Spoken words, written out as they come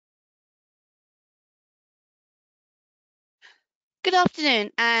Good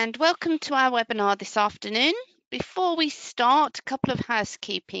afternoon and welcome to our webinar this afternoon. Before we start, a couple of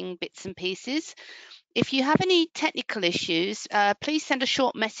housekeeping bits and pieces. If you have any technical issues, please send a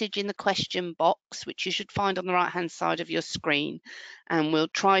short message in the question box, which you should find on the right-hand side of your screen, and we'll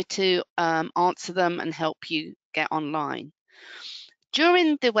try to answer them and help you get online.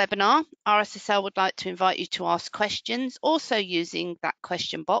 During the webinar, RSSL would like to invite you to ask questions, also using that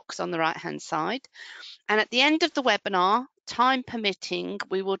question box on the right-hand side. And at the end of the webinar, time permitting,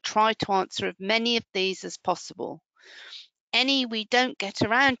 we will try to answer as many of these as possible. Any we don't get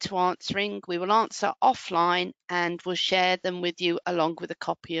around to answering, we will answer offline and we'll share them with you along with a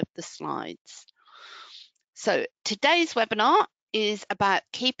copy of the slides. So today's webinar is about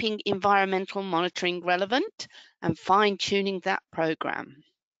keeping environmental monitoring relevant and fine-tuning that program.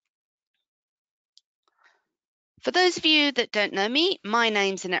 For those of you that don't know me, my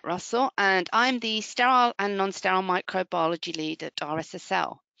name's Annette Russell and I'm the sterile and non-sterile microbiology lead at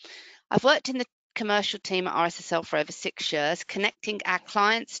RSSL. I've worked in the commercial team at RSSL for over 6 years, connecting our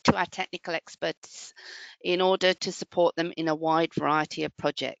clients to our technical experts in order to support them in a wide variety of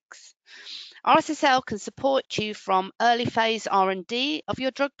projects. RSSL can support you from early phase R&D of your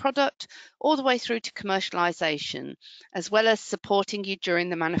drug product all the way through to commercialization, as well as supporting you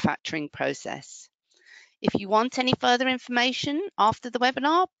during the manufacturing process. If you want any further information after the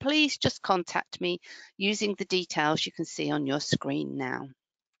webinar, please just contact me using the details you can see on your screen now.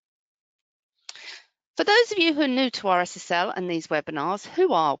 For those of you who are new to RSSL and these webinars,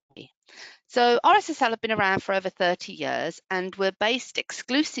 who are we? So RSSL have been around for over 30 years and we're based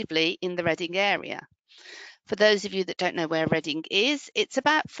exclusively in the Reading area. For those of you that don't know where Reading is, it's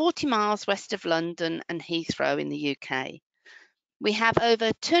about 40 miles west of London and Heathrow in the UK. We have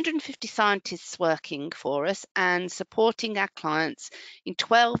over 250 scientists working for us and supporting our clients in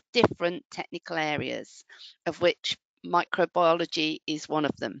 12 different technical areas, of which microbiology is one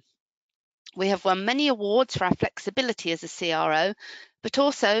of them. We have won many awards for our flexibility as a CRO, but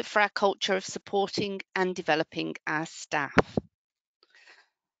also for our culture of supporting and developing our staff.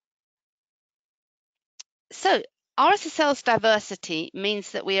 So, RSSL's diversity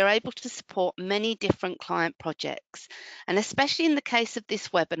means that we are able to support many different client projects, and especially in the case of this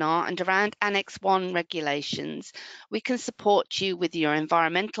webinar and around Annex 1 regulations, we can support you with your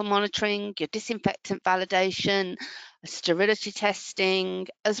environmental monitoring, your disinfectant validation, sterility testing,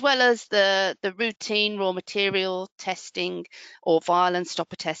 as well as the routine raw material testing or vial and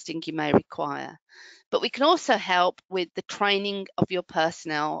stopper testing you may require. But we can also help with the training of your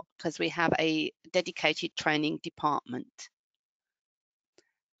personnel because we have a dedicated training department.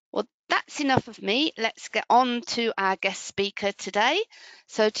 Well, that's enough of me. Let's get on to our guest speaker today.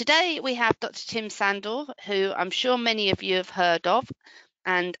 So today we have Dr. Tim Sandle, who I'm sure many of you have heard of,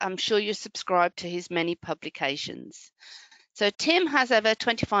 and I'm sure you subscribe to his many publications. So Tim has over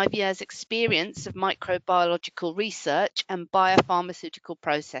 25 years experience of microbiological research and biopharmaceutical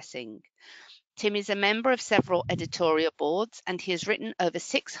processing. Tim is a member of several editorial boards and he has written over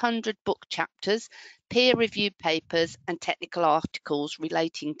 600 book chapters, peer-reviewed papers and technical articles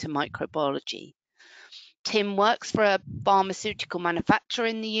relating to microbiology. Tim works for a pharmaceutical manufacturer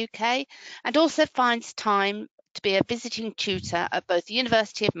in the UK and also finds time to be a visiting tutor at both the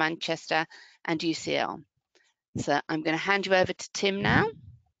University of Manchester and UCL. So I'm going to hand you over to Tim now.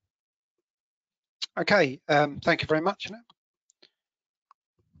 Okay, thank you very much, Annette.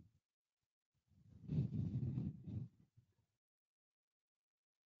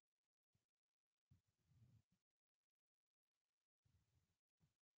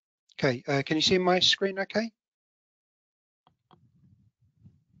 Okay, can you see my screen okay?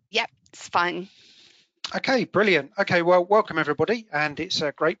 Yep, it's fine. Okay, brilliant. Okay, well, welcome everybody, and it's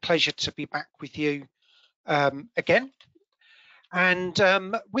a great pleasure to be back with you again. And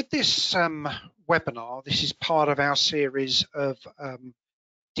with this webinar, this is part of our series of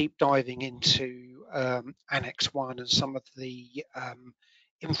deep diving into Annex 1 and some of the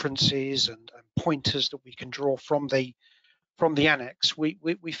inferences and pointers that we can draw from the Annex. We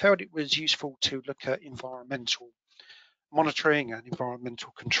felt it was useful to look at environmental monitoring and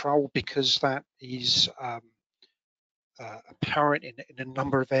environmental control because that is apparent in a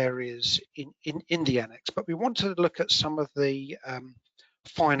number of areas in the Annex. But we wanted to look at some of the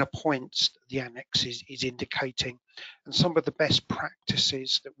finer points the Annex is indicating and some of the best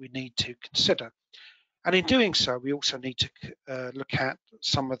practices that we need to consider. And in doing so, we also need to look at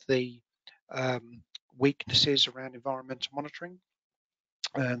some of the weaknesses around environmental monitoring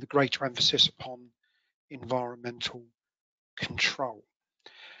and the greater emphasis upon environmental control.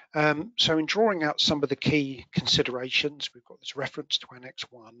 So in drawing out some of the key considerations, we've got this reference to Annex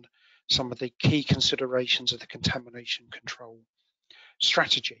 1, some of the key considerations of the contamination control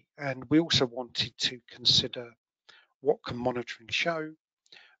strategy. And we also wanted to consider what can monitoring show,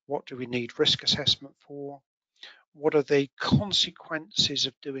 what do we need risk assessment for, what are the consequences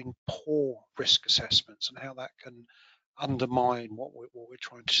of doing poor risk assessments and how that can undermine what we're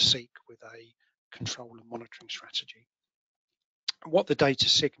trying to seek with a control and monitoring strategy, what the data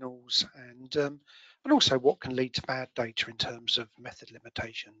signals, and also what can lead to bad data in terms of method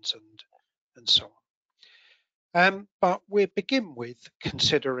limitations and so on. But we'll begin with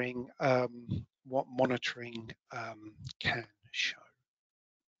considering what monitoring can show.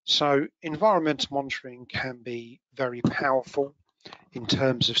 So environmental monitoring can be very powerful in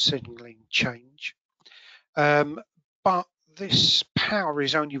terms of signalling change, but this power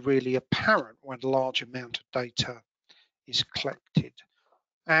is only really apparent when a large amount of data is collected.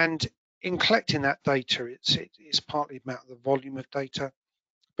 And in collecting that data, it's partly about the volume of data,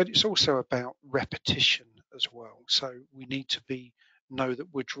 but it's also about repetition as well. So we need to know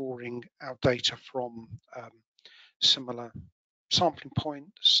that we're drawing our data from similar sampling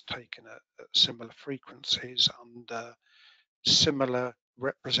points taken at similar frequencies under similar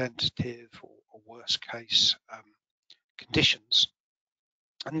representative or worst case conditions,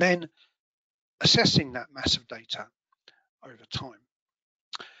 and then assessing that mass of data over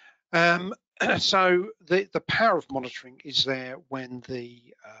time. So the power of monitoring is there when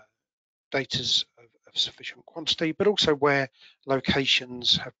the data's of sufficient quantity, but also where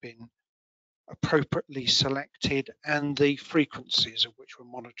locations have been appropriately selected and the frequencies at which we're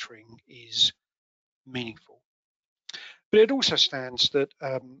monitoring is meaningful. But it also stands that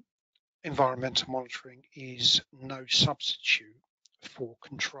environmental monitoring is no substitute for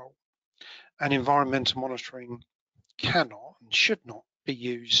control, and environmental monitoring cannot and should not be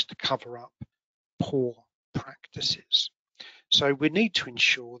used to cover up poor practices. So we need to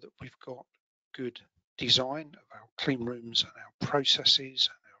ensure that we've got good design of our clean rooms and our processes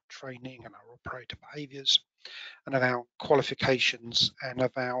and our training and our operator behaviours and of our qualifications and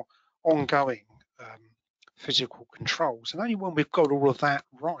of our ongoing physical controls. And only when we've got all of that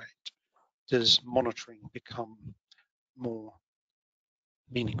right does monitoring become more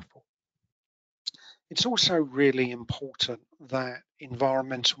meaningful. It's also really important that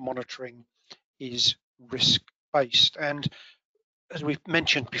environmental monitoring is risk-based. And as we've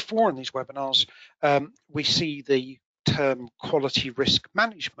mentioned before in these webinars, we see the term quality risk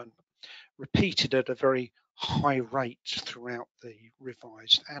management repeated at a very high rate throughout the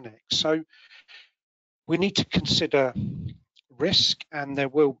revised annex. So we need to consider risk, and there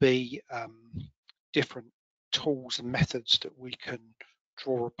will be different tools and methods that we can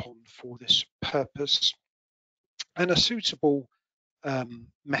draw upon for this purpose. And a suitable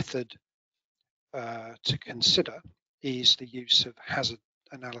method to consider is the use of hazard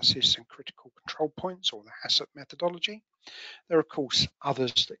analysis and critical control points, or the HACCP methodology. There are of course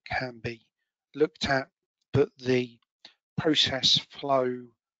others that can be looked at, but the process flow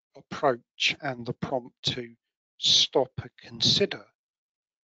approach and the prompt to stop and consider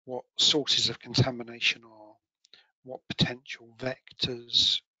what sources of contamination are, what potential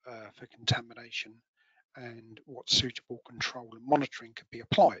vectors for contamination, and what suitable control and monitoring could be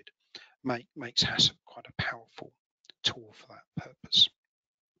applied makes HACCP quite a powerful tool for that purpose.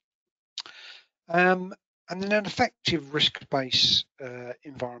 And then an effective risk-based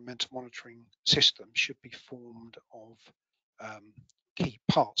environmental monitoring system should be formed of key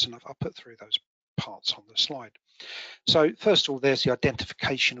parts, and I've put through those parts on the slide. So first of all, there's the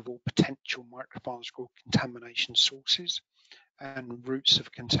identification of all potential microbiological contamination sources and routes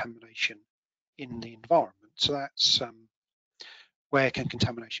of contamination in the environment. So that's where can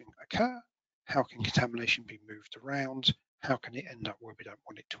contamination occur, how can contamination be moved around, how can it end up where we don't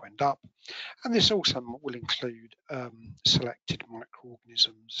want it to end up, and this also will include selected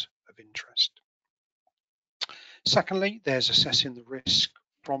microorganisms of interest. Secondly, there's assessing the risk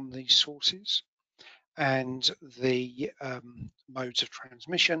from these sources and the modes of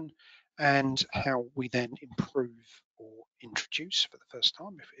transmission, and how we then improve or introduce for the first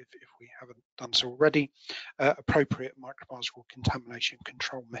time, if we haven't done so already, appropriate microbiological contamination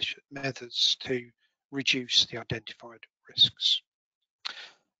control methods to reduce the identified risks.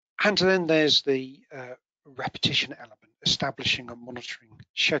 And then there's the repetition element, establishing a monitoring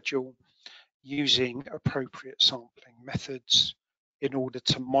schedule using appropriate sampling methods in order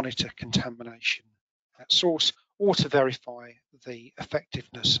to monitor contamination at source, or to verify the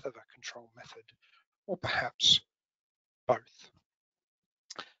effectiveness of a control method, or perhaps both.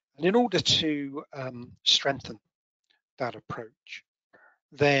 And in order to strengthen that approach,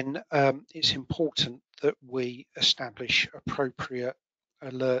 then it's important that we establish appropriate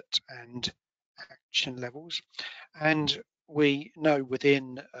alert and action levels. And we know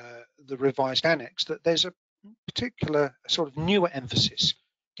within the revised annex that there's a particular sort of newer emphasis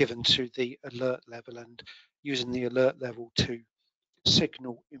given to the alert level and using the alert level to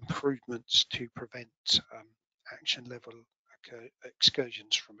signal improvements to prevent action level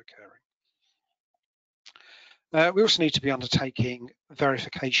excursions from occurring. We also need to be undertaking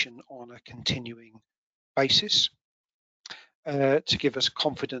verification on a continuing basis to give us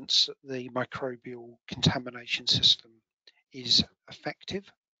confidence that the microbial contamination system is effective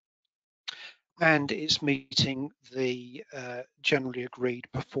and it's meeting the generally agreed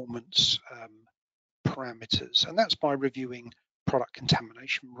performance parameters, and that's by reviewing product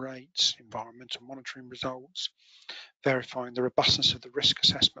contamination rates, environmental monitoring results, verifying the robustness of the risk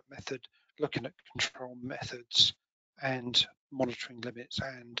assessment method, looking at control methods and monitoring limits,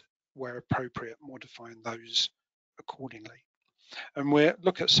 and where appropriate, modifying those accordingly. And we'll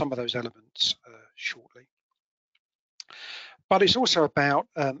look at some of those elements shortly. But it's also about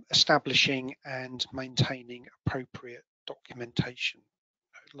establishing and maintaining appropriate documentation.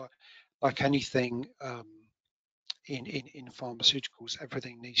 Like anything in pharmaceuticals,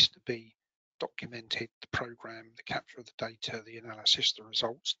 everything needs to be documented, the program, the capture of the data, the analysis, the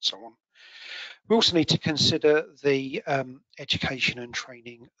results, and so on. We also need to consider the education and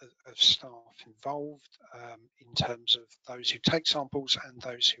training of staff involved in terms of those who take samples and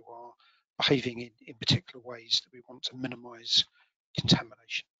those who are behaving in particular ways that we want to minimise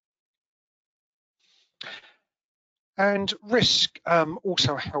contamination. And risk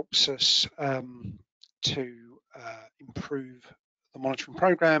also helps us to improve the monitoring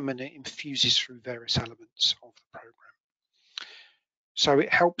program, and it infuses through various elements of the program. So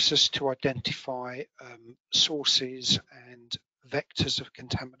it helps us to identify sources and vectors of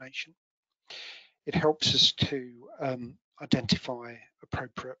contamination. It helps us to identify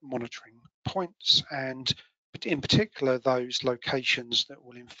appropriate monitoring points, and in particular those locations that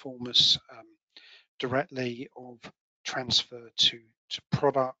will inform us directly of transfer to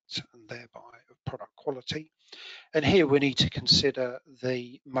product and thereby of product quality. And here we need to consider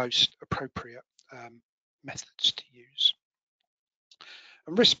the most appropriate methods to use.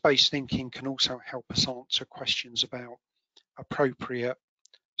 And risk-based thinking can also help us answer questions about appropriate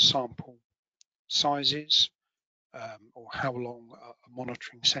sample sizes or how long a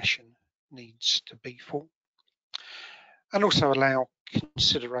monitoring session needs to be for, and also allow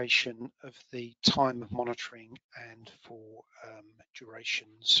consideration of the time of monitoring and for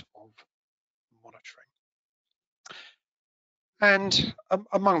durations of monitoring. And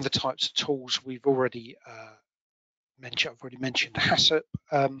among the types of tools we've already mentioned HACCP,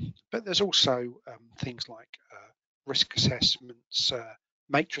 but there's also things like risk assessments,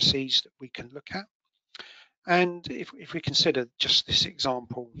 matrices that we can look at. And if we consider just this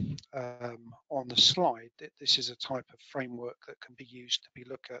example on the slide, this is a type of framework that can be used to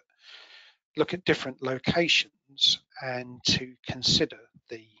look at different locations and to consider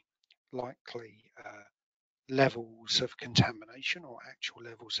the likely levels of contamination or actual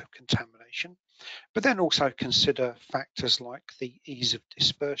levels of contamination, but then also consider factors like the ease of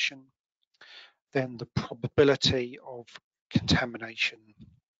dispersion, then the probability of contamination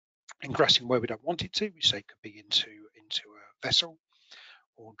ingressing where we don't want it to. We say it could be into a vessel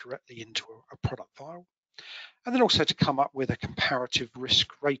or directly into a product vial, and then also to come up with a comparative risk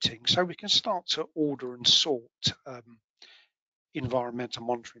rating so we can start to order and sort environmental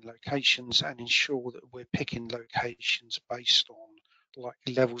monitoring locations and ensure that we're picking locations based on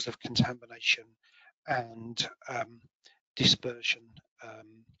likely levels of contamination and dispersion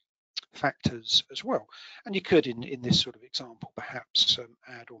factors as well. And you could, in this sort of example, perhaps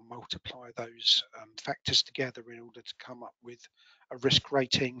add or multiply those factors together in order to come up with a risk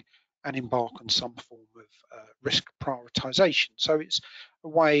rating and embark on some form of risk prioritization. So it's a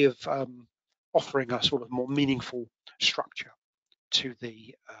way of offering a sort of more meaningful structure to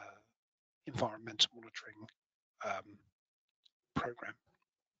the environmental monitoring program.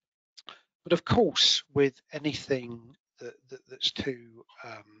 But of course, with anything that's too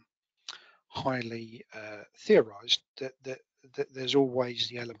highly theorized, that there's always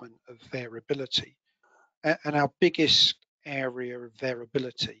the element of variability, and our biggest area of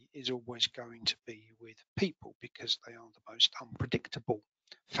variability is always going to be with people, because they are the most unpredictable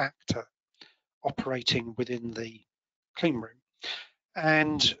factor operating within the clean room.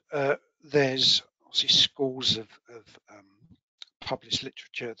 And there's obviously scores of published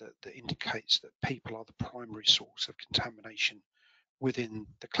literature that indicates that people are the primary source of contamination within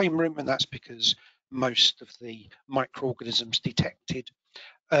the clean room, and that's because most of the microorganisms detected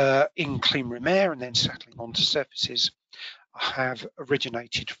in clean room air and then settling onto surfaces have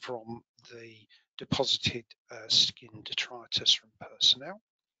originated from the deposited skin detritus from personnel.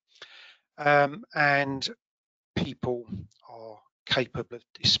 And people are capable of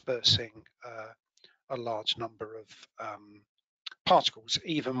dispersing a large number of particles,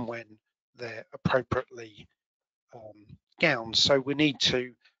 even when they're appropriately gowned. So we need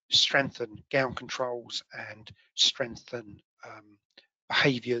to strengthen gown controls and strengthen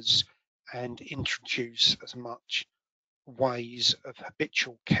behaviours and introduce as much ways of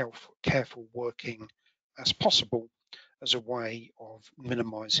habitual careful working as possible as a way of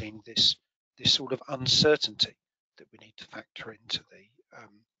minimising this sort of uncertainty that we need to factor into the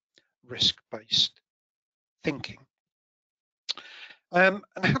risk-based thinking. And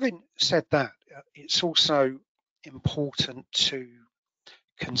having said that, it's also important to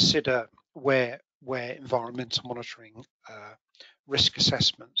consider where environmental monitoring risk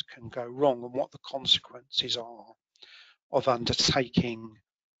assessments can go wrong and what the consequences are of undertaking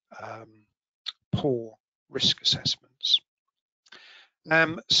poor risk assessments.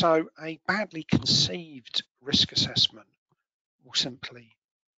 So a badly conceived risk assessment will simply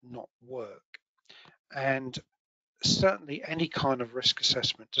not work. And certainly any kind of risk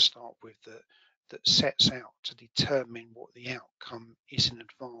assessment to start with that sets out to determine what the outcome is in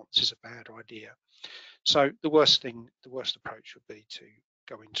advance is a bad idea. So the worst approach would be to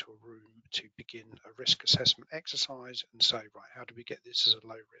go into a room to begin a risk assessment exercise and say, right, how do we get this as a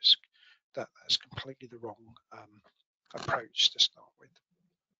low risk? That's completely the wrong approach to start with.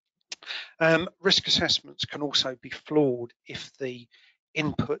 Risk assessments can also be flawed if the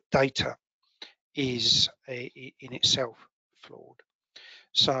input data is in itself flawed.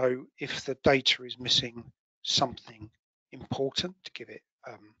 So if the data is missing something important to give it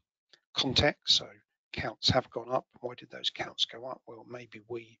context, so counts have gone up, why did those counts go up? Well, maybe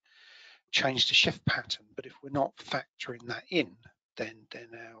we changed the shift pattern, but if we're not factoring that in, then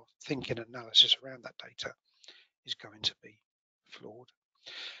our thinking analysis around that data is going to be flawed.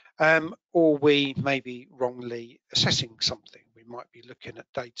 Or we may be wrongly assessing something. We might be looking at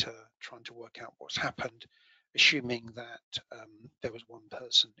data, trying to work out what's happened, assuming that there was one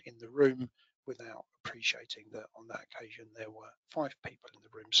person in the room without appreciating that on that occasion there were 5 people in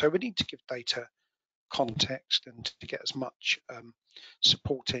the room. So we need to give data context and to get as much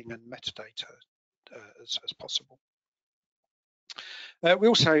supporting and metadata as possible. We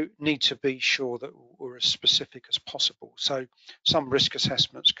also need to be sure that we're as specific as possible. So some risk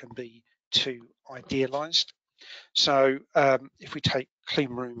assessments can be too idealized. So if we take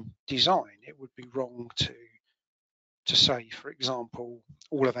clean room design, it would be wrong to say, for example,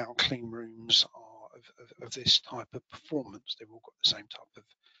 all of our clean rooms are of this type of performance. They've all got the same type of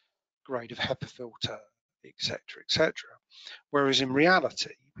grade of HEPA filter, etc., etc. Whereas in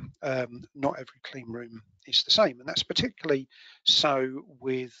reality, not every clean room is the same, and that's particularly so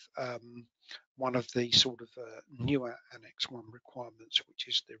with one of the sort of newer Annex 1 requirements, which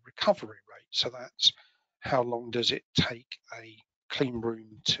is the recovery rate. So that's how long does it take a clean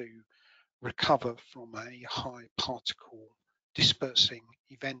room to recover from a high particle dispersing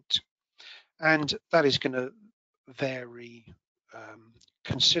event, and that is going to vary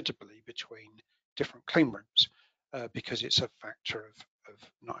considerably between different clean rooms because it's a factor of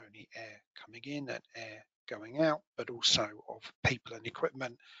not only air coming in and air going out, but also of people and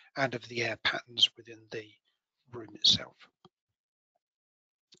equipment and of the air patterns within the room itself.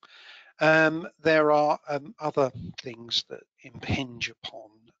 There are other things that impinge upon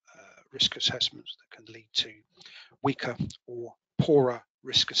risk assessments that can lead to weaker or poorer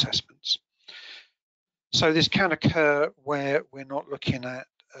risk assessments. So this can occur where we're not looking at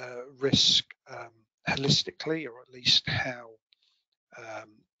risk holistically, or at least how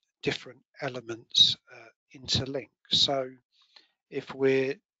different elements interlink. So if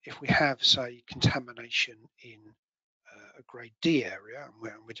we have, say, contamination in a grade D area,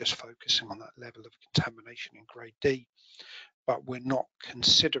 and we're just focusing on that level of contamination in grade D, but we're not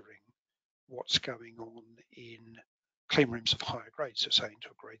considering what's going on in clean rooms of higher grades, so say into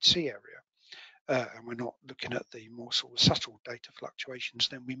a grade C area, and we're not looking at the more sort of subtle data fluctuations,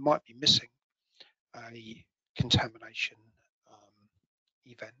 then we might be missing a contamination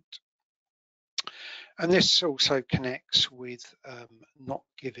event. And this also connects with not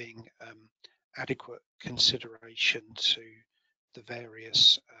giving adequate consideration to the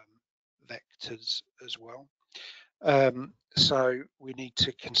various vectors as well. So we need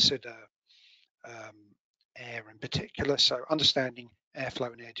to consider air in particular. So understanding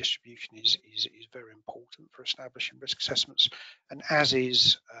airflow and air distribution is very important for establishing risk assessments, and as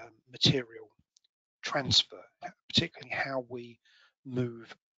is material transfer, particularly how we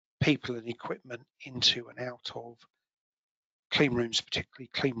move people and equipment into and out of clean rooms, particularly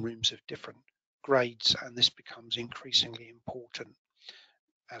clean rooms of different grades, and this becomes increasingly important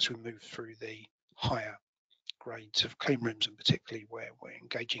as we move through the higher grades of clean rooms, and particularly where we're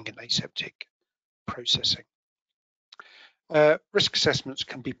engaging in aseptic processing. Risk assessments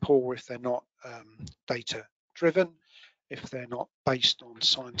can be poor if they're not data driven, if they're not based on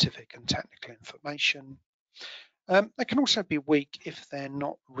scientific and technical information. They can also be weak if they're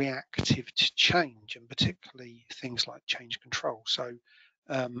not reactive to change, and particularly things like change control. So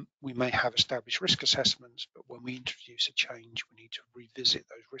we may have established risk assessments, but when we introduce a change, we need to revisit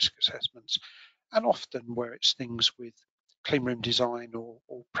those risk assessments. And often where it's things with clean room design or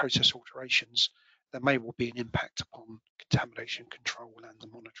process alterations, there may well be an impact upon contamination control and the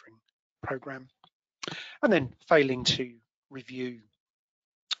monitoring program. And then failing to review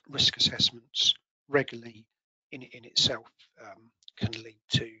risk assessments regularly in itself can lead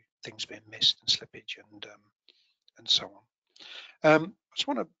to things being missed and slippage and so on. I just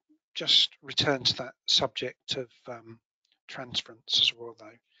want to just return to that subject of transference as well,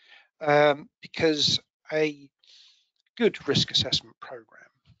 though, because a good risk assessment program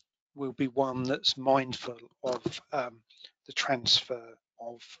will be one that's mindful of the transfer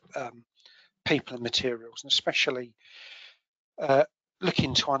of people and materials, and especially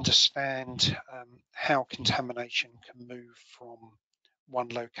looking to understand how contamination can move from one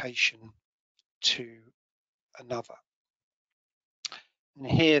location to another. And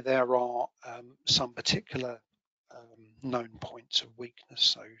here there are some particular known points of weakness,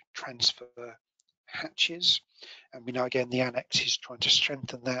 so transfer hatches, and we know again the Annex is trying to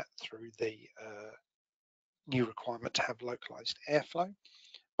strengthen that through the new requirement to have localized airflow,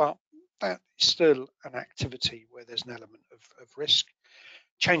 but that is still an activity where there's an element of risk.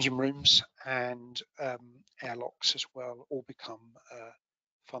 Changing rooms and airlocks as well all become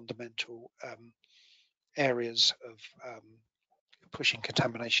fundamental areas of pushing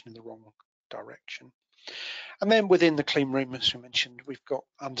contamination in the wrong direction. And then within the clean room, as we mentioned, we've got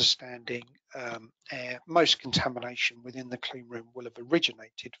understanding air. Most contamination within the clean room will have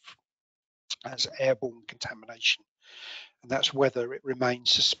originated as airborne contamination, and that's whether it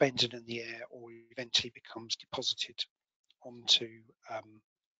remains suspended in the air or eventually becomes deposited onto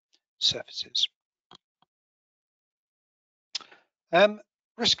surfaces.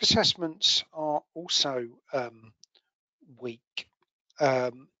 Risk assessments are also weak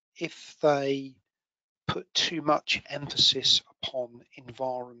if they put too much emphasis upon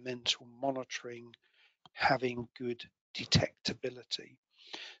environmental monitoring having good detectability.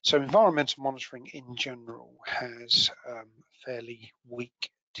 So environmental monitoring in general has fairly weak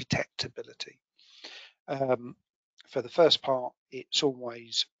detectability. For the first part, it's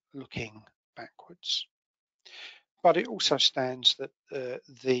always looking backwards, but it also stands that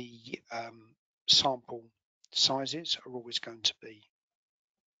the sample sizes are always going to be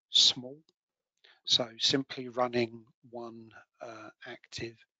small. So simply running one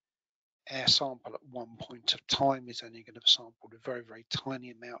active air sample at one point of time is only going to have sampled a very, very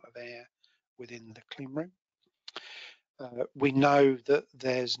tiny amount of air within the clean room. We know that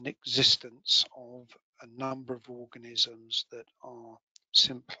there's an existence of a number of organisms that are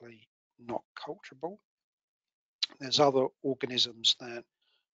simply not culturable. There's other organisms that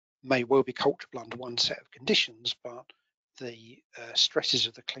may well be culturable under one set of conditions, but the stresses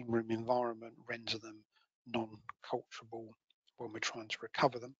of the clean room environment render them non-culturable when we're trying to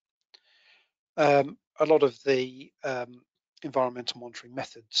recover them. A lot of the environmental monitoring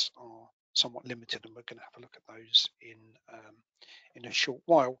methods are somewhat limited, and we're going to have a look at those in a short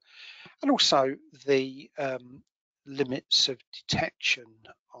while. And also the limits of detection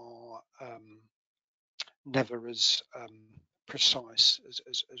are never as precise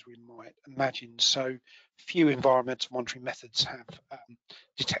as we might imagine. So few environmental monitoring methods have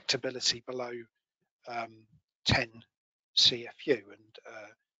detectability below 10 CFU, and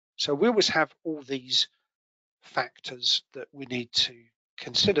so we always have all these factors that we need to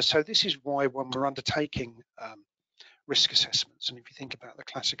consider. So this is why when we're undertaking risk assessments, and if you think about the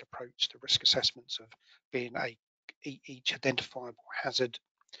classic approach to risk assessments of being each identifiable hazard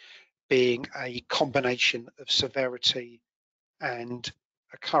being a combination of severity and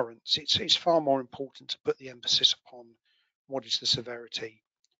occurrence, it's far more important to put the emphasis upon what is the severity,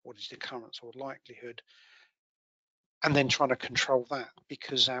 what is the occurrence or likelihood, and then trying to control that,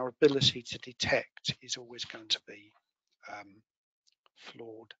 because our ability to detect is always going to be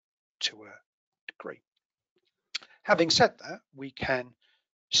flawed to a degree. Having said that, we can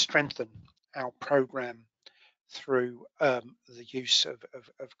strengthen our program through the use of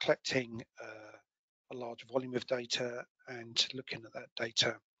collecting a large volume of data and looking at that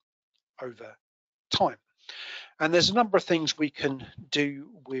data over time. And there's a number of things we can do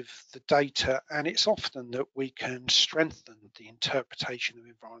with the data, and it's often that we can strengthen the interpretation of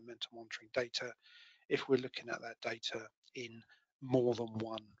environmental monitoring data if we're looking at that data in more than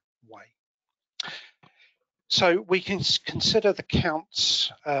one way. So we can consider the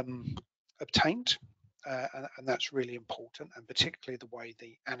counts obtained, and that's really important, and particularly the way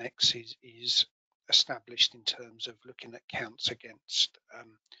the annex is established in terms of looking at counts against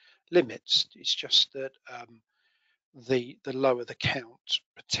limits. It's just that the lower the count,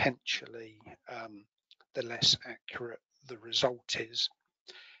 potentially the less accurate the result is.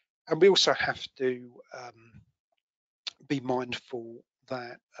 And we also have to be mindful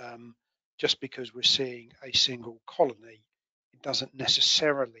that just because we're seeing a single colony, it doesn't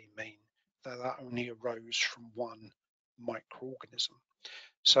necessarily mean that that only arose from one microorganism.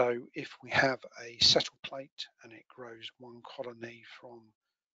 So if we have a settle plate and it grows one colony from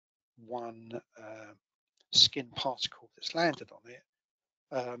one skin particle that's landed on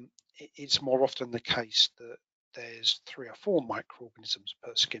it, it's more often the case that there's 3 or 4 microorganisms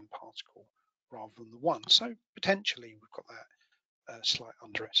per skin particle rather than the one. So potentially we've got that slight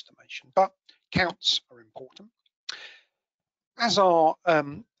underestimation, but counts are important, as are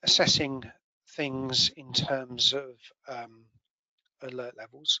assessing things in terms of alert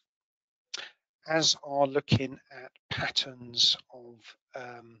levels, as are looking at patterns of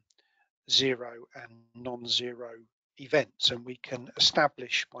zero and non-zero events, and we can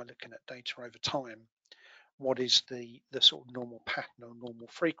establish by looking at data over time what is the sort of normal pattern or normal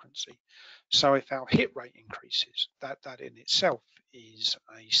frequency. So if our hit rate increases, that in itself is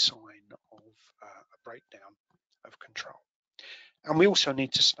a sign of a breakdown of control. And we also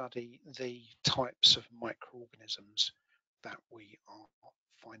need to study the types of microorganisms that we are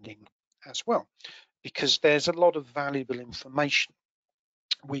finding as well, because there's a lot of valuable information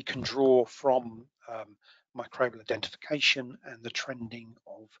we can draw from microbial identification and the trending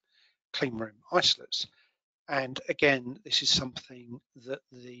of clean room isolates. And again, this is something that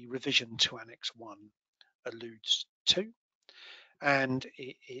the revision to Annex 1 alludes to, and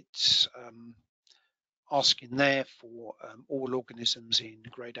it's asking there for all organisms in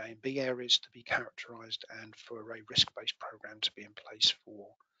grade A and B areas to be characterised and for a risk-based programme to be in place for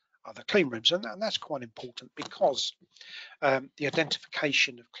other clean rooms. And that's quite important because the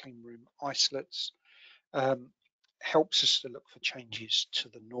identification of clean room isolates helps us to look for changes to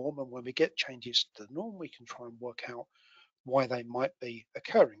the norm, and when we get changes to the norm, we can try and work out why they might be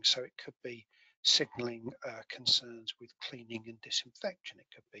occurring. So it could be signalling concerns with cleaning and disinfection. It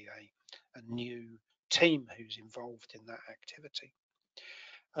could be a new team who's involved in that activity.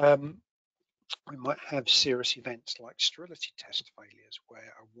 We might have serious events like sterility test failures,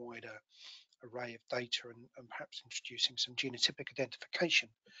 where a wider array of data and perhaps introducing some genotypic identification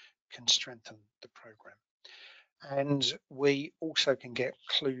can strengthen the program. And we also can get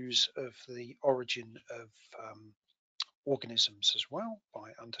clues of the origin of organisms as well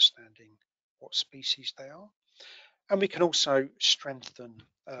by understanding what species they are. And we can also strengthen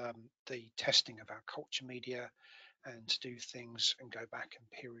the testing of our culture media and do things and go back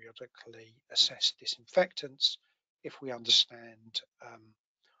and periodically assess disinfectants if we understand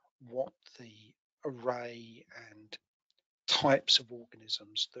what the array and types of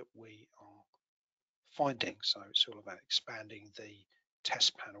organisms that we are finding. So it's all about expanding the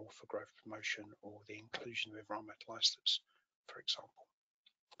test panel for growth promotion or the inclusion of environmental isolates, for example.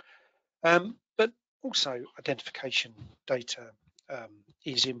 But also identification data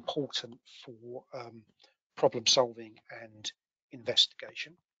is important for problem solving and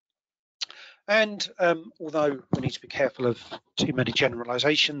investigation. And although we need to be careful of too many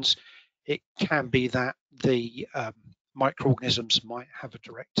generalizations, it can be that the microorganisms might have a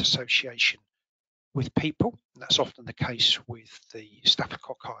direct association with people. And that's often the case with the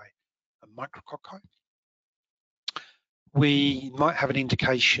staphylococci and micrococci. We might have an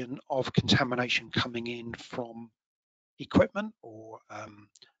indication of contamination coming in from equipment or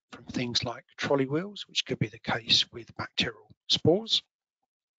from things like trolley wheels, which could be the case with bacterial spores.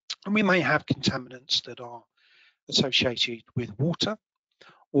 And we may have contaminants that are associated with water,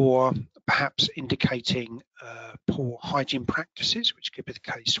 or perhaps indicating poor hygiene practices, which could be the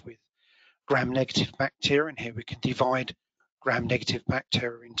case with gram-negative bacteria. And here we can divide gram-negative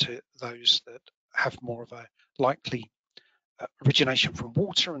bacteria into those that have more of a likely origination from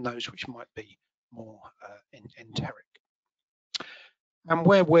water and those which might be more enteric. And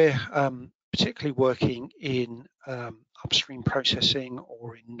where we're particularly working in upstream processing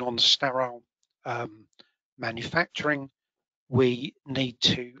or in non-sterile manufacturing, we need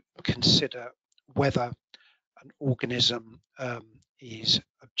to consider whether an organism is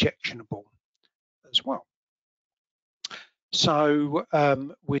objectionable as well. So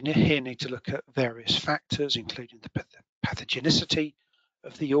we here need to look at various factors, including the pathogenicity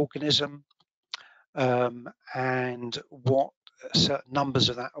of the organism, and what certain numbers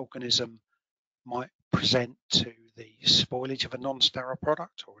of that organism might present to the spoilage of a non-sterile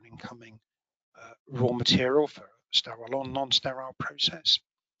product or an incoming raw material for a sterile or non-sterile process.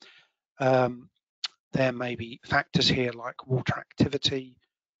 There may be factors here like water activity,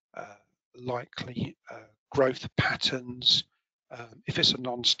 likely growth patterns, if it's a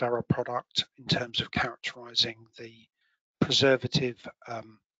non-sterile product, in terms of characterizing the preservative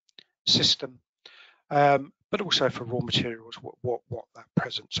system, but also for raw materials, what that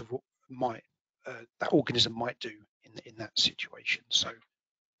presence of might that organism might do in that situation. So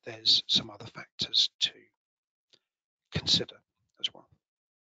there's some other factors to consider as well.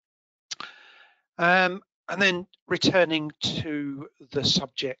 And then returning to the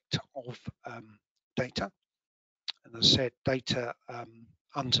subject of data, and as I said, data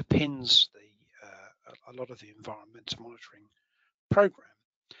underpins a lot of the environmental monitoring program.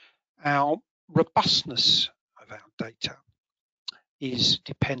 Our robustness of our data is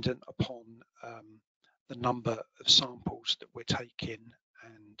dependent upon the number of samples that we're taking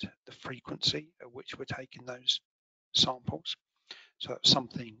and the frequency at which we're taking those samples. So that's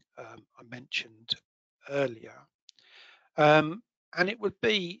something I mentioned earlier. And it would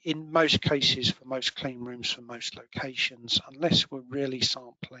be, in most cases, for most clean rooms, for most locations, unless we're really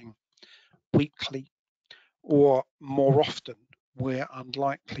sampling weekly or more often, we're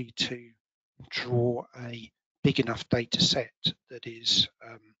unlikely to draw a big enough data set that is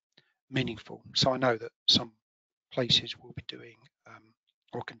meaningful. So I know that some places will be doing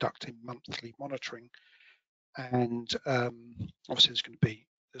or conducting monthly monitoring, and obviously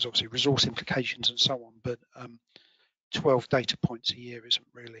there's obviously resource implications and so on, but 12 data points a year isn't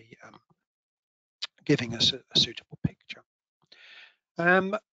really giving us a suitable picture.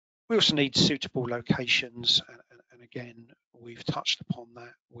 We also need suitable locations, and again, we've touched upon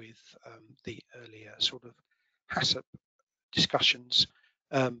that with the earlier sort of HACCP discussions,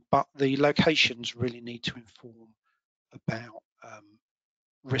 but the locations really need to inform about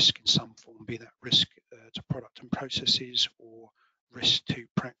risk in some form, be that risk to product and processes or risk to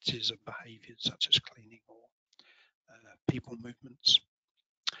practices and behaviours such as cleaning or people movements.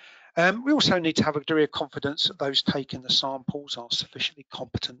 We also need to have a degree of confidence that those taking the samples are sufficiently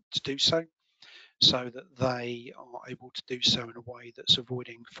competent to do so, so that they are able to do so in a way that's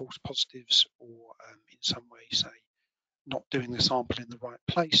avoiding false positives or in some way, say, not doing the sample in the right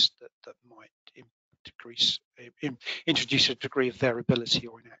place that might introduce a degree of variability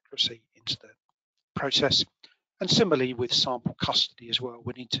or inaccuracy into the process. And similarly with sample custody as well,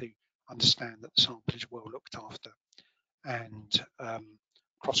 we need to understand that the sample is well looked after and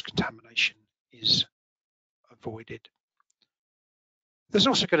cross-contamination is avoided. There's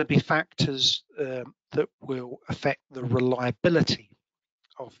also going to be factors that will affect the reliability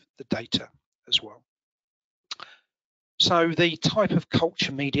of the data as well. So the type of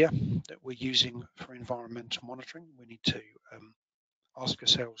culture media that we're using for environmental monitoring, we need to ask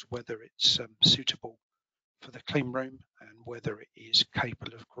ourselves whether it's suitable for the clean room and whether it is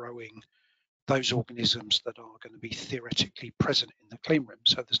capable of growing those organisms that are going to be theoretically present in the clean room.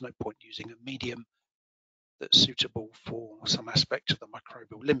 So there's no point using a medium that's suitable for some aspect of the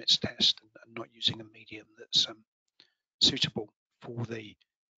microbial limits test and not using a medium that's suitable for the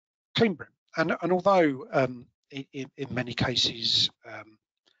clean room. And although in many cases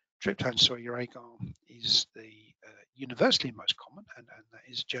tryptophan soy agar is the universally most common and that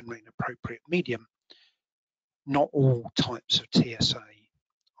is generally an appropriate medium, not all types of TSA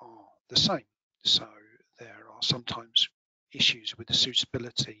are the same. So there are sometimes issues with the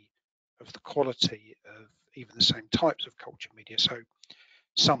suitability of the quality of even the same types of culture media. So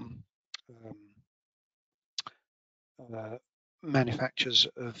some manufacturers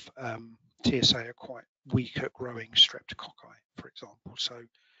of TSA are quite weak at growing streptococci, for example. So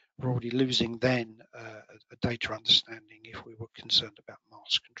we're already losing then a data understanding if we were concerned about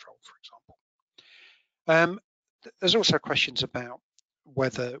mass control, for example. There's also questions about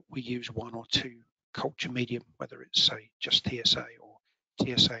whether we use one or two culture medium, whether it's, say, just TSA or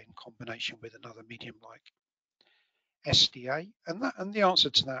TSA in combination with another medium like SDA, and the answer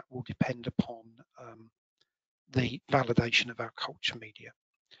to that will depend upon the validation of our culture media.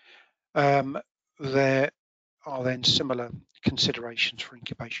 There are then similar considerations for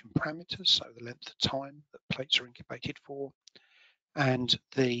incubation parameters, so the length of time that plates are incubated for, and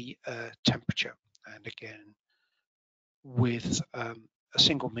the temperature. And again, with a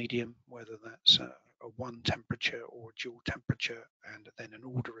single medium, whether that's a one temperature or a dual temperature, and then an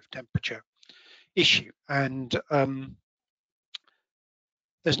order of temperature issue. And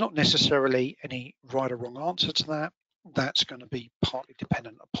There's not necessarily any right or wrong answer to that. That's going to be partly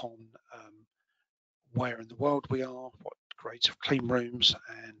dependent upon where in the world we are, what grades of clean rooms,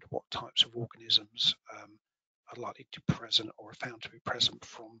 and what types of organisms are likely to be present or are found to be present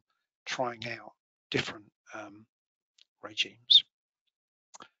from trying out different regimes.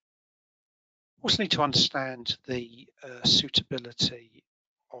 Also need to understand the suitability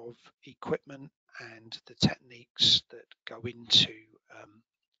of equipment and the techniques that go into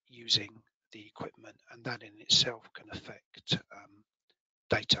using the equipment, and that in itself can affect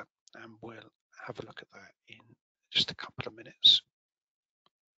data, and we'll have a look at that in just a couple of minutes.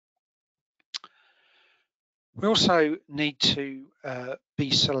 We also need to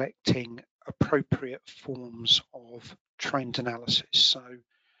be selecting appropriate forms of trend analysis. So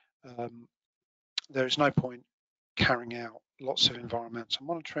there is no point carrying out lots of environmental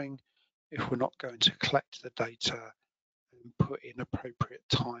monitoring if we're not going to collect the data and put in appropriate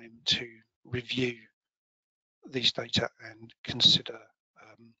time to review these data and consider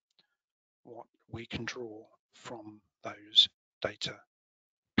what we can draw from those data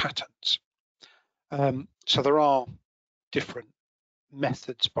patterns. So there are different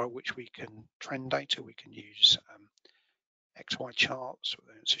methods by which we can trend data. We can use XY charts,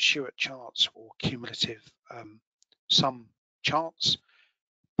 whether it's Shewhart charts or cumulative sum charts.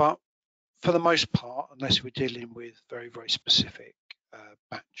 But for the most part, unless we're dealing with very, very specific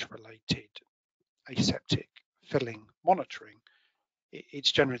batch-related aseptic filling monitoring,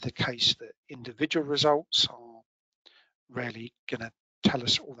 it's generally the case that individual results are rarely going to tell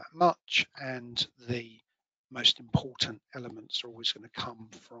us all that much, and the most important elements are always going to come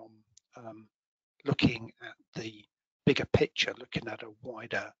from looking at the bigger picture, looking at a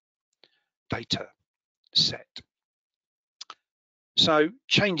wider data set. So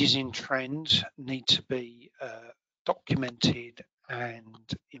changes in trend need to be documented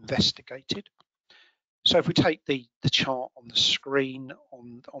and investigated. So if we take the chart on the screen,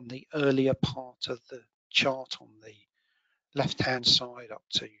 on the earlier part of the chart on the left-hand side up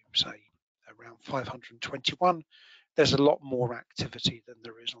to, say, around 521, there's a lot more activity than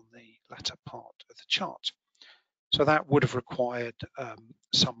there is on the latter part of the chart. So that would have required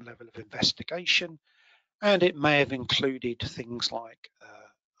some level of investigation, and it may have included things like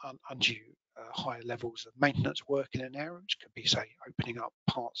undue high levels of maintenance work in an area, which could be, say, opening up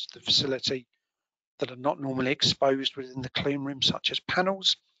parts of the facility that are not normally exposed within the clean room, such as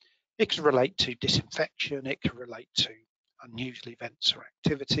panels. It could relate to disinfection, it could relate to unusual events or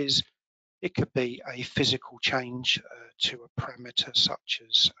activities. It could be a physical change to a parameter such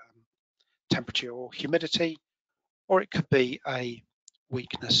as temperature or humidity, or it could be a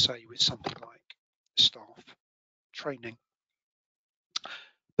weakness, say, with something like staff training.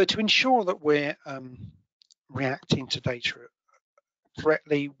 But to ensure that we're reacting to data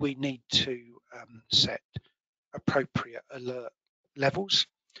correctly, we need to set appropriate alert levels.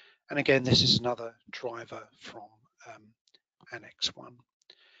 And again, this is another driver from Annex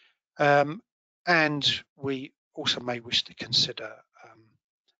 1. And we also may wish to consider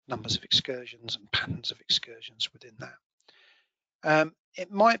numbers of excursions and patterns of excursions within that.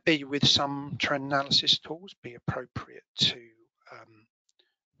 It might be with some trend analysis tools be appropriate to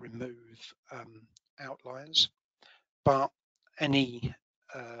remove outliers, but any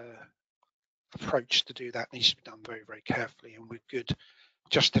approach to do that needs to be done very, very carefully and with good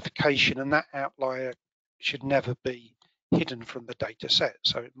justification, and that outlier should never be hidden from the data set.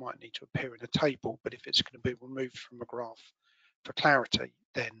 So it might need to appear in a table, but if it's going to be removed from a graph for clarity,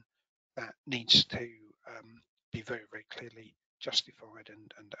 then that needs to be very, very clearly justified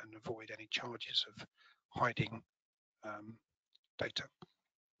and avoid any charges of hiding data.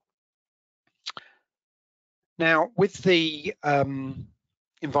 Now, with the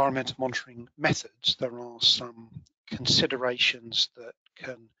environmental monitoring methods, there are some considerations that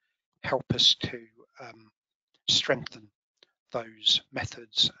can help us to strengthen those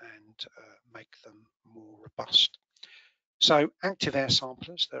methods and make them more robust. So active air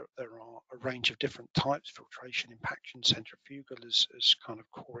samplers, there are a range of different types: filtration, impaction, centrifugal as kind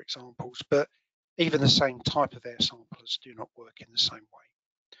of core examples, but even the same type of air samplers do not work in the same way.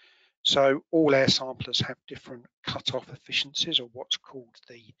 So all air samplers have different cutoff efficiencies, or what's called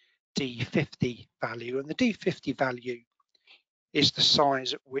the D50 value, and the D50 value is the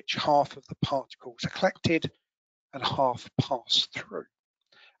size at which half of the particles are collected and half pass through,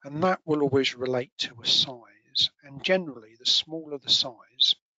 and that will always relate to a size. And generally, the smaller the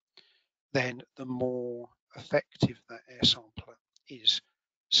size, then the more effective that air sampler is.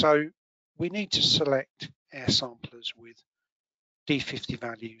 So we need to select air samplers with D50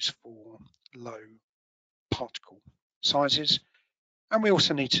 values for low particle sizes, And we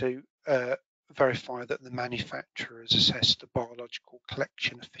also need to verify that the manufacturer has assessed the biological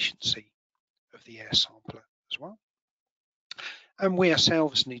collection efficiency of the air sampler as well. And we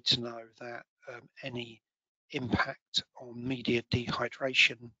ourselves need to know that any impact on media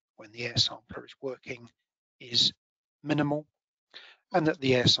dehydration when the air sampler is working is minimal, and that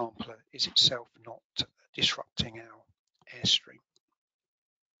the air sampler is itself not disrupting our airstream.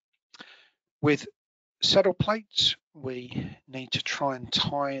 With saddle plates, we need to try and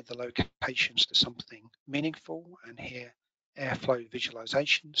tie the locations to something meaningful, and here airflow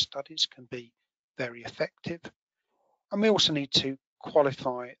visualization studies can be very effective. And we also need to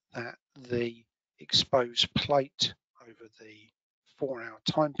qualify that the exposed plate over the 4-hour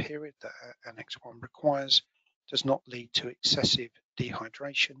time period that Annex 1 requires does not lead to excessive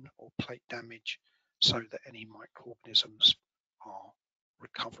dehydration or plate damage, so that any microorganisms are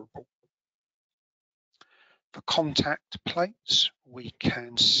recoverable. For contact plates, we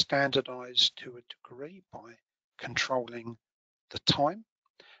can standardize to a degree by controlling the time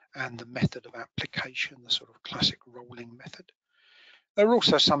and the method of application, the sort of classic rolling method. There are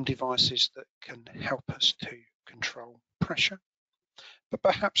also some devices that can help us to control pressure, but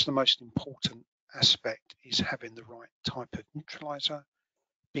perhaps the most important aspect is having the right type of neutralizer,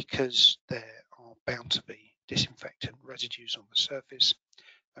 because there are bound to be disinfectant residues on the surface,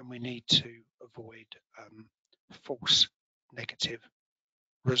 and we need to avoid false negative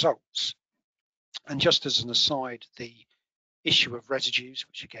results. And just as an aside, the issue of residues,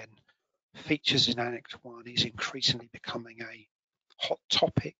 which again features in Annex 1, is increasingly becoming a hot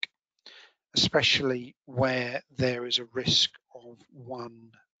topic, especially where there is a risk of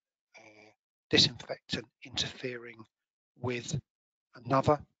one disinfectant interfering with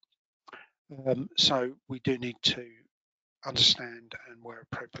another. So we do need to understand and, where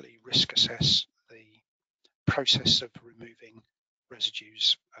appropriately, risk assess the process of removing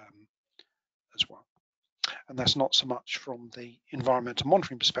residues as well. And that's not so much from the environmental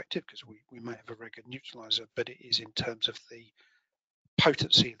monitoring perspective, because we may have a very good neutralizer, but it is in terms of the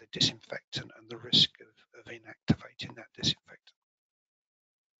potency of the disinfectant and the risk of inactivating that disinfectant.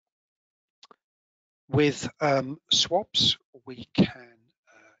 With swabs, we can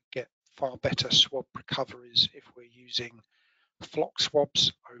get far better swab recoveries if we're using flock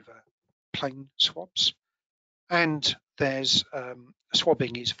swabs over plain swabs. And there's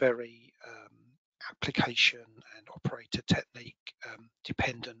swabbing is very application and operator technique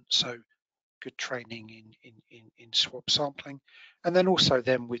dependent, so good training in swab sampling. And then also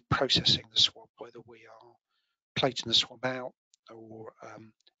then with processing the swab, whether we are plating the swab out or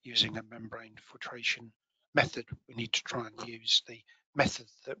using a membrane filtration method, we need to try and use the method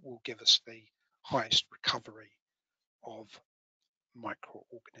that will give us the highest recovery of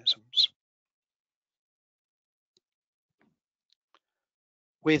microorganisms.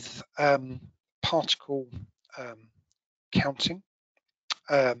 With particle counting,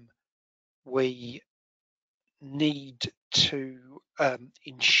 we need to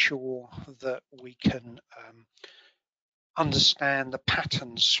ensure that we can understand the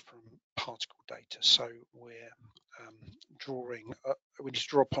patterns from particle data. So we're we need to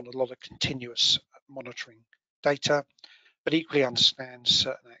draw upon a lot of continuous monitoring data, but equally understand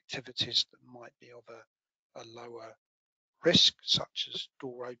certain activities that might be of a lower risk, such as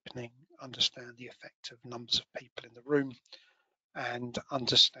door opening, understand the effect of numbers of people in the room, and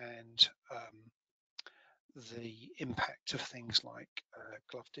understand the impact of things like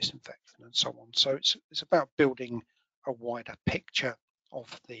glove disinfection and so on. So it's about building a wider picture of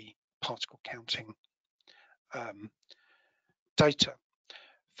the particle counting data.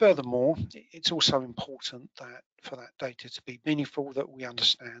 Furthermore, it's also important that for that data to be meaningful, that we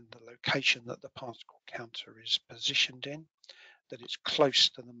understand the location that the particle counter is positioned in, that it's close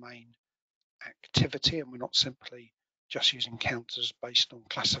to the main activity, and we're not simply just using counters based on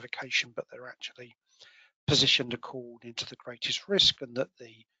classification, but they're actually positioned according to the greatest risk, and that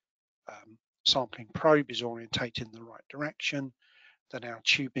the sampling probe is orientated in the right direction, that our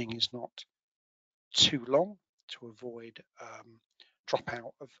tubing is not too long to avoid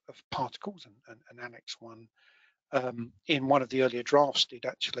dropout of particles. And Annex 1 in one of the earlier drafts did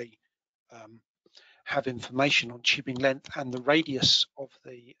actually have information on tubing length and the radius of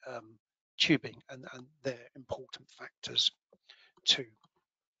the tubing, and they're important factors to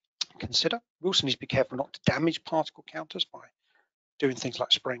consider. We also need to be careful not to damage particle counters by doing things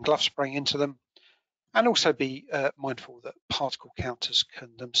like spraying glove spraying into them, and also be mindful that particle counters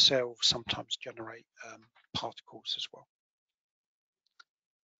can themselves sometimes generate particles as well.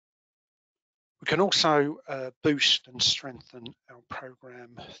 We can also boost and strengthen our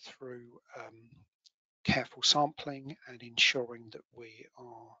program through careful sampling and ensuring that we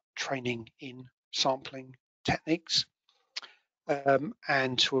are training in sampling techniques,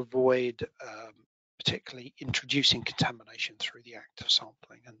 and to avoid particularly introducing contamination through the act of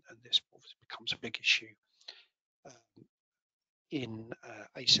sampling, and this obviously becomes a big issue in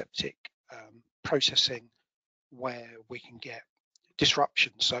aseptic processing, where we can get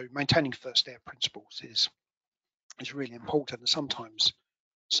disruption. So maintaining first air principles is really important, and sometimes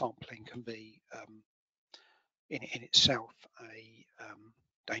sampling can be in itself a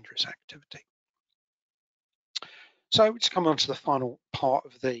dangerous activity. So let's come on to the final part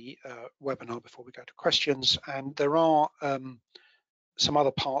of the webinar before we go to questions, and there are some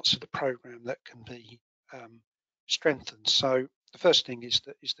other parts of the program that can be strengthened. So the first thing is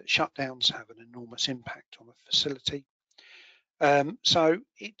that shutdowns have an enormous impact on the facility. So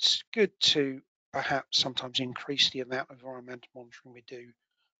it's good to perhaps sometimes increase the amount of environmental monitoring we do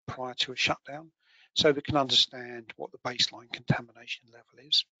prior to a shutdown, so we can understand what the baseline contamination level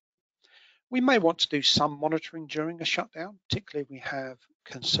is. We may want to do some monitoring during a shutdown, particularly if we have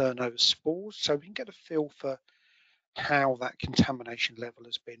concern over spores, so we can get a feel for how that contamination level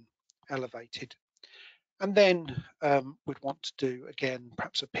has been elevated. And then we'd want to do, again,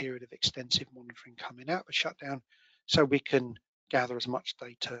 perhaps a period of extensive monitoring coming out of a shutdown, so we can gather as much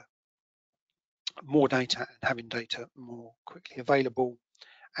data, more data, and having data more quickly available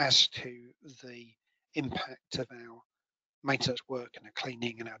as to the impact of our maintenance work and our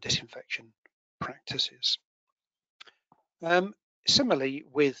cleaning and our disinfection practices. Similarly,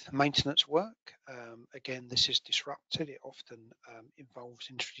 with maintenance work, again, this is disrupted. It often involves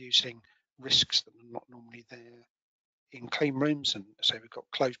introducing risks that are not normally there in clean rooms, and so we've got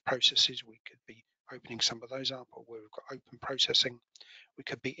closed processes, we could be opening some of those up, or where we've got open processing, we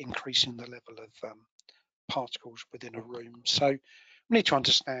could be increasing the level of particles within a room. So we need to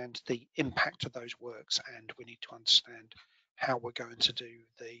understand the impact of those works, and we need to understand how we're going to do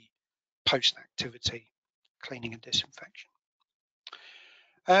the post-activity cleaning and disinfection.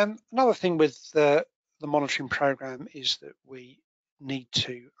 Another thing with the monitoring program is that we need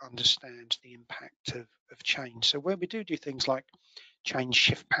to understand the impact of change. So where we do things like change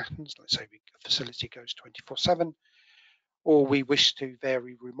shift patterns, let's say a facility goes 24/7, or we wish to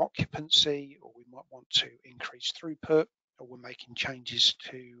vary room occupancy, or we might want to increase throughput, or we're making changes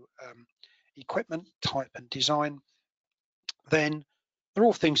to equipment type and design, then they're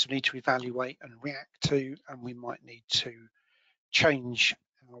all things we need to evaluate and react to, and we might need to change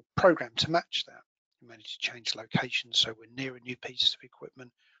our program to match that. We may need to change locations so we're near a new piece of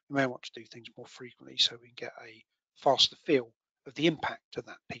equipment. We may want to do things more frequently so we can get a faster feel of the impact of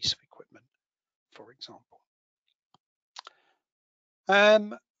that piece of equipment, for example.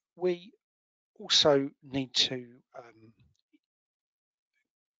 We also need to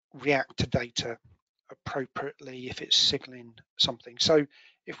react to data appropriately if it's signaling something. So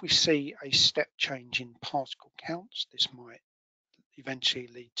if we see a step change in particle counts, this might eventually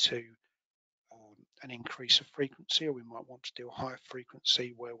lead to an increase of frequency, or we might want to do a higher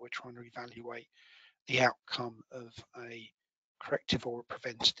frequency where we're trying to evaluate the outcome of a corrective or a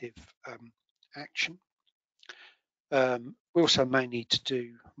preventative action. We also may need to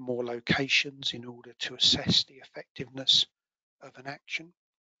do more locations in order to assess the effectiveness of an action.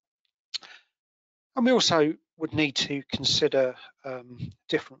 And we also would need to consider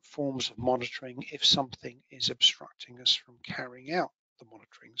different forms of monitoring if something is obstructing us from carrying out the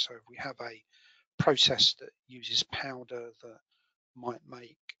monitoring. So if we have a process that uses powder that might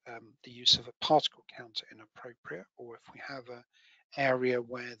make the use of a particle counter inappropriate, or if we have an area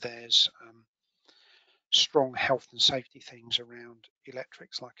where there's strong health and safety things around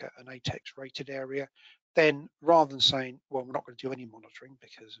electrics, like an ATEX rated area, then rather than saying, well, we're not going to do any monitoring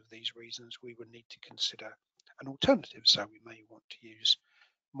because of these reasons, we would need to consider an alternative. So we may want to use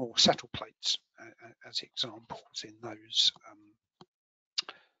more settle plates as examples in those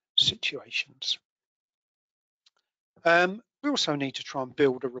situations. We also need to try and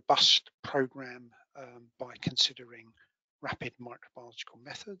build a robust program by considering rapid microbiological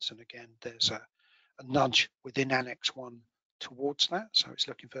methods. And again, there's a nudge within Annex 1 towards that. So it's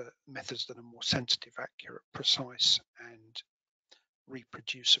looking for methods that are more sensitive, accurate, precise, and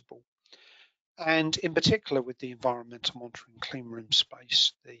reproducible. And in particular, with the environmental monitoring clean room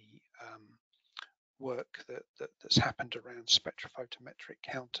space, the work that's happened around spectrophotometric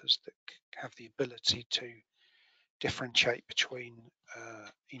counters that have the ability to differentiate between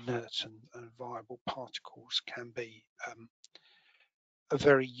inert and viable particles can be a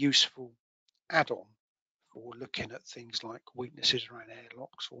very useful add-on for looking at things like weaknesses around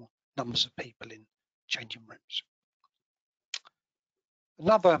airlocks or numbers of people in changing rooms.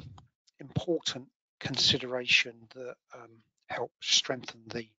 Another important consideration that helps strengthen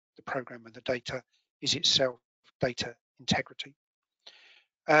the program and the data is itself data integrity.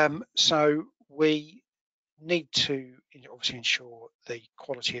 So we need to obviously ensure the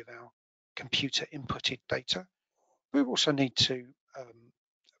quality of our computer inputted data. We also need to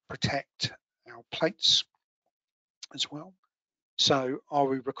protect our plates as well. So are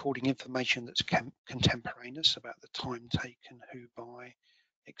we recording information that's contemporaneous about the time taken, who by,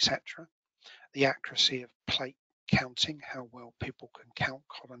 etc. The accuracy of plate counting, how well people can count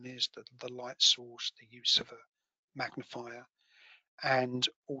colonies, the light source, the use of a magnifier, and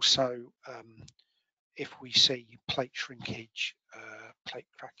also if we see plate shrinkage, plate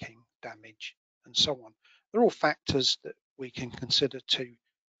cracking, damage, and so on. They're all factors that we can consider to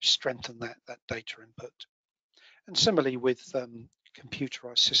strengthen that data input. And similarly with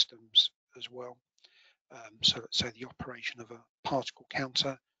computerized systems as well. So let's say the operation of a particle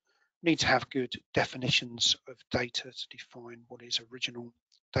counter need to have good definitions of data to define what is original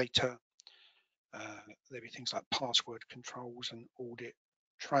data. There'll be things like password controls and audit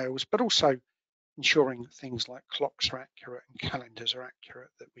trails, but also ensuring things like clocks are accurate and calendars are accurate,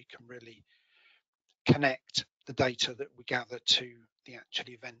 that we can really connect the data that we gather to the actual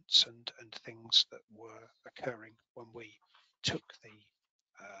events and things that were occurring when we took the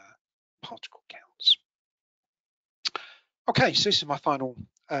particle counts. Okay, so this is my final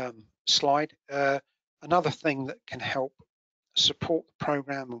slide. Another thing that can help support the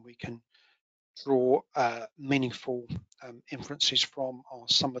program and we can draw meaningful inferences from are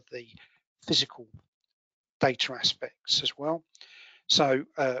some of the physical data aspects as well. So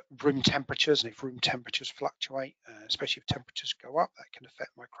room temperatures, and if room temperatures fluctuate, especially if temperatures go up, that can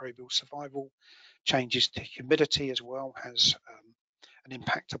affect microbial survival. Changes to humidity as well has an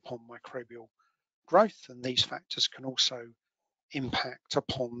impact upon microbial growth, and these factors can also impact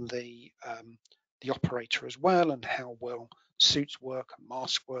upon the operator as well, and how well suits work and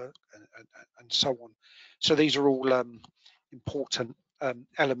masks work and so on. So these are all important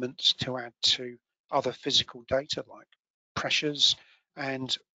elements to add to other physical data like pressures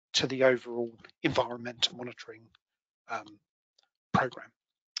and to the overall environmental monitoring program.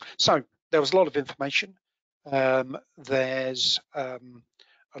 So there was a lot of information. There's a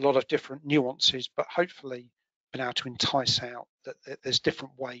lot of different nuances, but hopefully been able to entice out that there's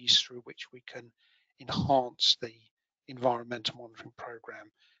different ways through which we can enhance the environmental monitoring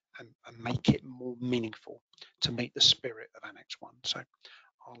program and make it more meaningful to meet the spirit of Annex 1. So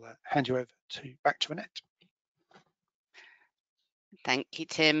I'll hand you over back to Annette. Thank you,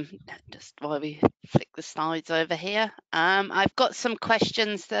 Tim. Just while we flick the slides over here, I've got some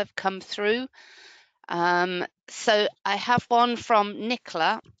questions that have come through. So I have one from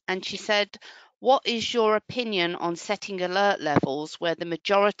Nicola, and she said, what is your opinion on setting alert levels where the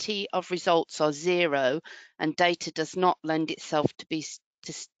majority of results are 0 and data does not lend itself to be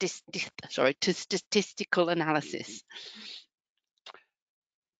to statistical analysis?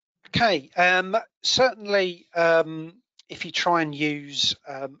 Okay, certainly if you try and use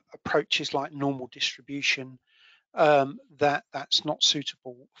approaches like normal distribution, that's not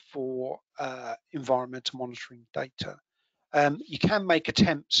suitable for environmental monitoring data. You can make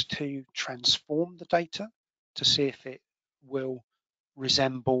attempts to transform the data to see if it will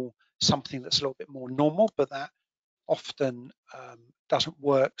resemble something that's a little bit more normal, but that often doesn't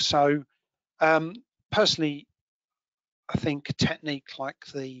work. So personally, I think a technique like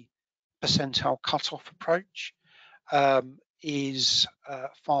the percentile cutoff approach is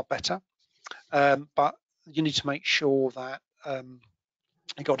far better, but you need to make sure that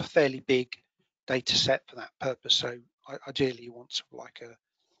you've got a fairly big data set for that purpose. So ideally you want sort of like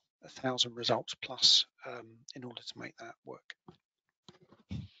 1,000 results plus in order to make that work.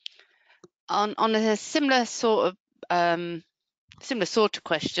 On a similar sort of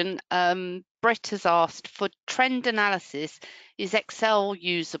question, Brett has asked, for trend analysis, is Excel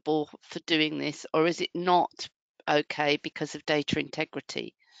usable for doing this, or is it not okay because of data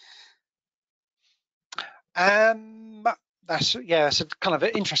integrity? That's a kind of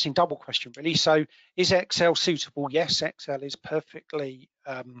an interesting double question, really. So is Excel suitable? Yes, Excel is perfectly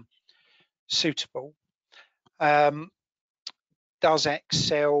suitable. Does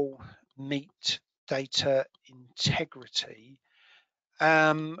Excel meet data integrity?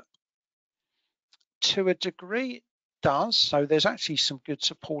 To a degree it does. So there's actually some good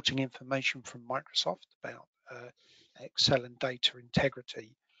supporting information from Microsoft about Excel and data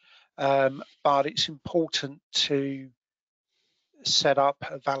integrity. But it's important to set up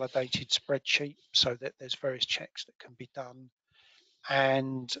a validated spreadsheet so that there's various checks that can be done.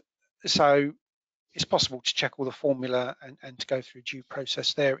 And so it's possible to check all the formula and to go through due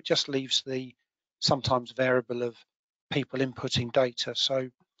process there. It just leaves the sometimes variable of people inputting data. So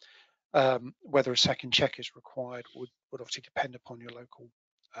whether a second check is required would obviously depend upon your local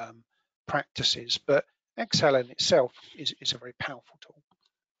practices, but Excel in itself is a very powerful tool.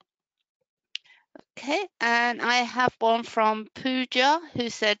 Okay, and I have one from Pooja who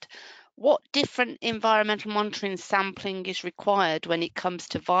said, what different environmental monitoring sampling is required when it comes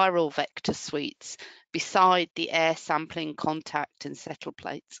to viral vector suites beside the air sampling, contact and settle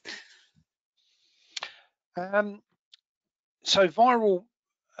plates? So viral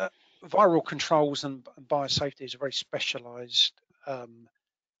controls and biosafety is a very specialised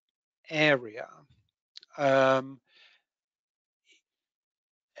area.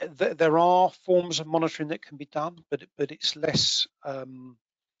 There are forms of monitoring that can be done, but it's less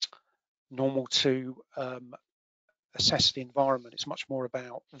normal to assess the environment. It's much more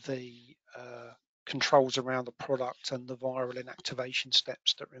about the controls around the product and the viral inactivation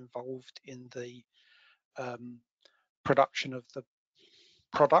steps that are involved in the production of the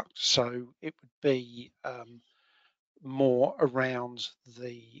product. So it would be more around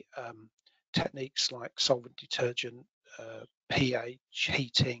the techniques like solvent detergent, pH,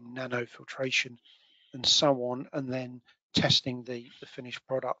 heating, nanofiltration, and so on, and then testing the finished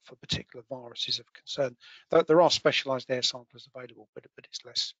product for particular viruses of concern. There are specialised air samplers available, but it's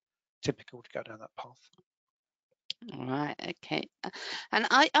less typical to go down that path. All right, okay. And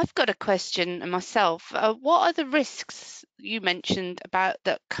I've got a question myself. What are the risks you mentioned about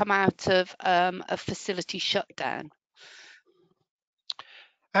that come out of a facility shutdown?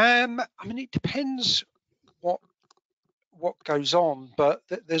 I mean, it depends what goes on, but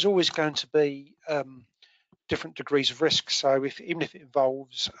there's always going to be different degrees of risk. So even if it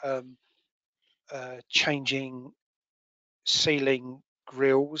involves changing sealing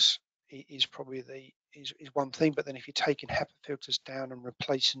grills is probably is one thing, but then if you're taking HEPA filters down and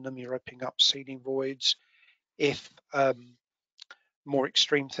replacing them, you're opening up sealing voids. If more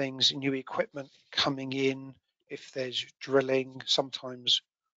extreme things, new equipment coming in, if there's drilling, sometimes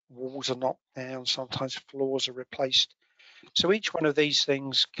walls are knocked down, sometimes floors are replaced. So each one of these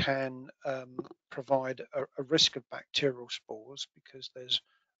things can provide a risk of bacterial spores, because there's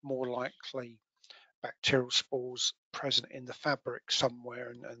more likely bacterial spores present in the fabric somewhere,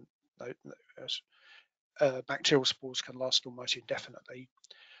 and bacterial spores can last almost indefinitely.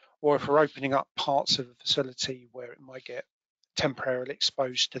 Or if we're opening up parts of a facility where it might get temporarily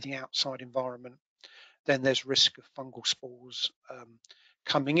exposed to the outside environment, then there's risk of fungal spores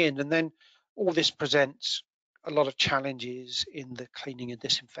coming in. And then all this presents a lot of challenges in the cleaning and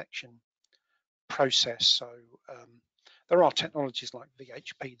disinfection process. So there are technologies like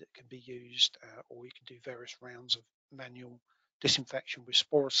VHP that can be used, or you can do various rounds of manual disinfection with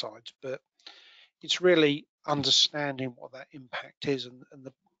sporicides, but it's really understanding what that impact is. And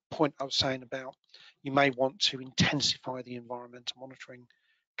the point I was saying about you may want to intensify the environmental monitoring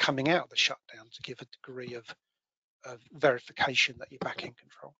coming out of the shutdown to give a degree of verification that you're back in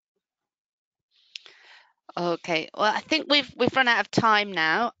control. Okay, well, I think we've run out of time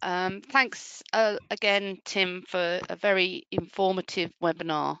now. Thanks again, Tim, for a very informative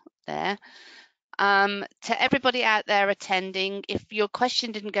webinar there. To everybody out there attending, if your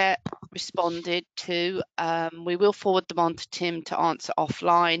question didn't get responded to, we will forward them on to Tim to answer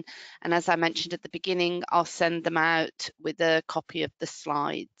offline. And as I mentioned at the beginning, I'll send them out with a copy of the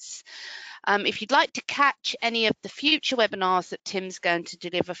slides. If you'd like to catch any of the future webinars that Tim's going to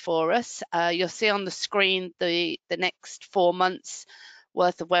deliver for us, you'll see on the screen the next 4 months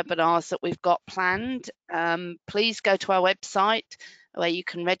worth of webinars that we've got planned. Please go to our website where you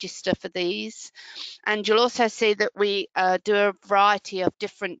can register for these. And you'll also see that we do a variety of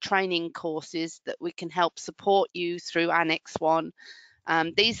different training courses that we can help support you through Annex 1.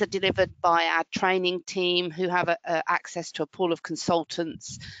 These are delivered by our training team, who have access to a pool of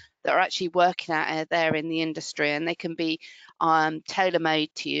consultants that are actually working out there in the industry, and they can be tailor-made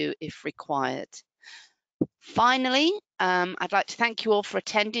to you if required. Finally, I'd like to thank you all for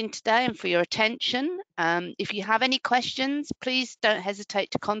attending today and for your attention. If you have any questions, please don't hesitate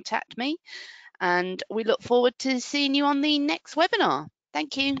to contact me, and we look forward to seeing you on the next webinar.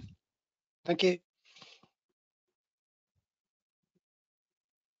 Thank you. Thank you.